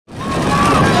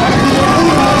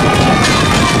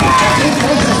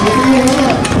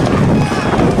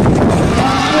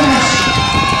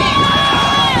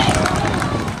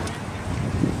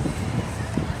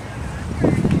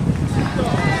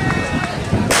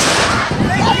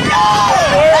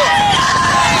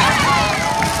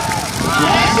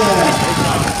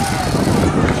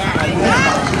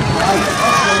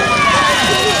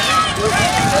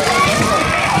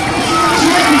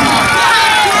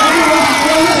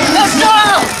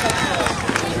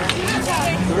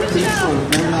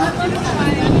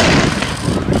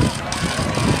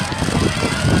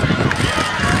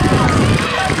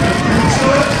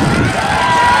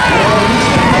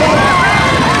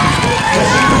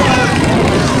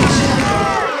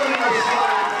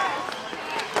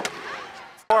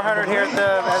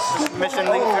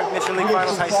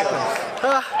How you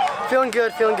feeling? Feeling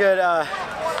good, feeling good.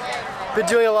 Been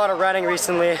doing a lot of running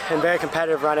recently and very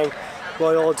competitive running.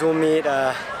 Loyola dual meet,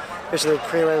 officially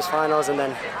prelims, finals, and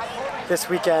then this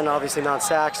weekend obviously Mount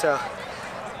Sac. So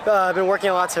I've been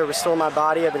working a lot to restore my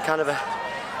body. I've been kind of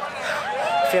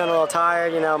feeling a little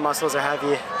tired, you know, muscles are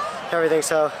heavy, everything.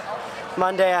 So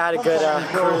Monday I had a good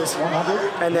cruise,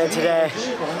 and then today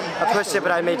I pushed it,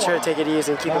 but I made sure to take it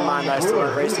easy and keep in mind that I still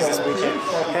have races this weekend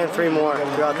and 3 more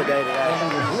throughout the day today.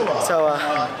 So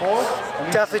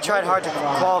definitely tried hard to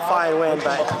qualify and win,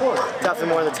 but definitely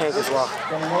more in the tank as well.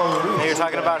 Now you're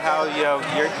talking about how, you know,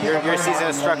 your season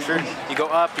is structured. You go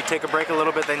up, you take a break a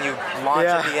little bit, then you launch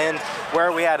at the end. Where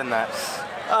are we at in that?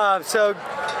 So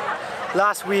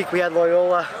last week we had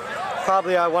Loyola,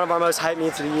 probably one of our most hyped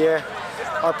meets of the year.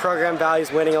 Our program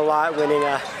values winning a lot, winning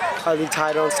our league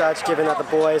title and such, given that the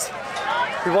boys,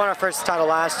 we won our first title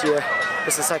last year,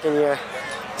 this is the 2nd year.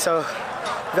 So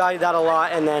valued that a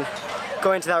lot, and then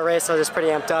going into that race I was just pretty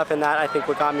amped up, and that I think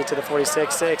what got me to the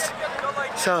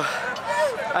 46.6. So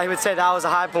I would say that was a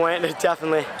high point,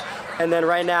 definitely. And then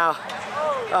right now,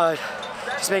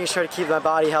 just making sure to keep my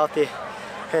body healthy,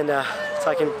 and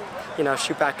so I can, you know,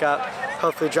 shoot back up,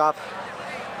 hopefully drop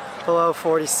below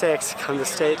 46 come the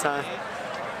state time.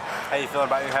 How you feeling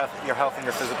about your health and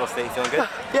your physical state? You feeling good?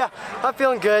 Yeah, I'm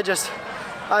feeling good. Just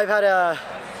I've had a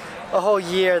whole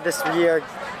year, this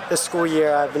school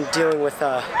year, I've been dealing with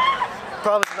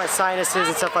problems with my sinuses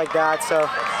and stuff like that. So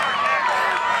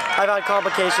I've had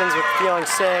complications with feeling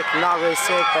sick, not really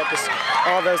sick, but just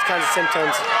all those kinds of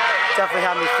symptoms definitely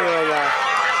have me feeling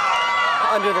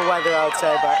under the weather, I would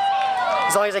say. But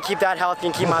as long as I keep that healthy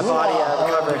and keep my body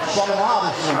recovered,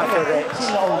 I feel great.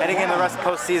 Heading into the rest of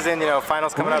postseason, you know,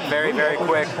 finals coming up very, very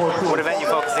quick. What event are you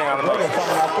focusing on the most?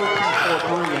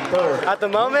 At the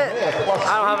moment,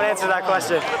 I don't have an answer to that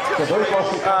question.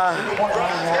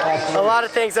 A lot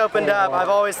of things opened up. I've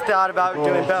always thought about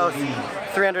doing both,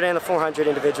 300 and the 400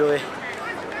 individually.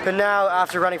 But now,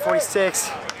 after running 46,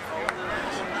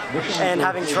 and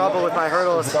having trouble with my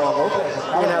hurdles, you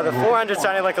know, the 400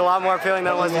 starting to look a lot more appealing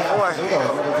than it was before.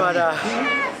 But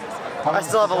I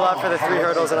still have a love for the 3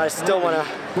 hurdles, and I still want to.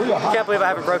 I can't believe I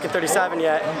haven't broken 37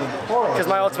 yet, because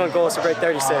my ultimate goal is to break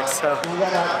 36. So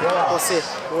we'll see.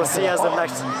 We'll see as the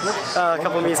next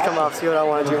couple of meets come up. See what I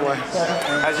want to do more.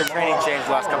 Has your training changed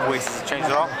the last couple of weeks? Has it changed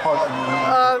at all?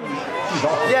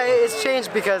 Yeah, it's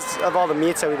changed because of all the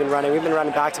meets that we've been running. We've been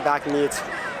running back-to-back meets.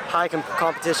 High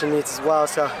competition meets as well,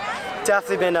 so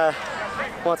definitely been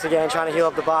once again trying to heal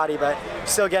up the body, but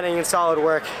still getting in solid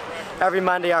work. Every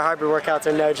Monday our Harvard workouts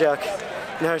are no joke.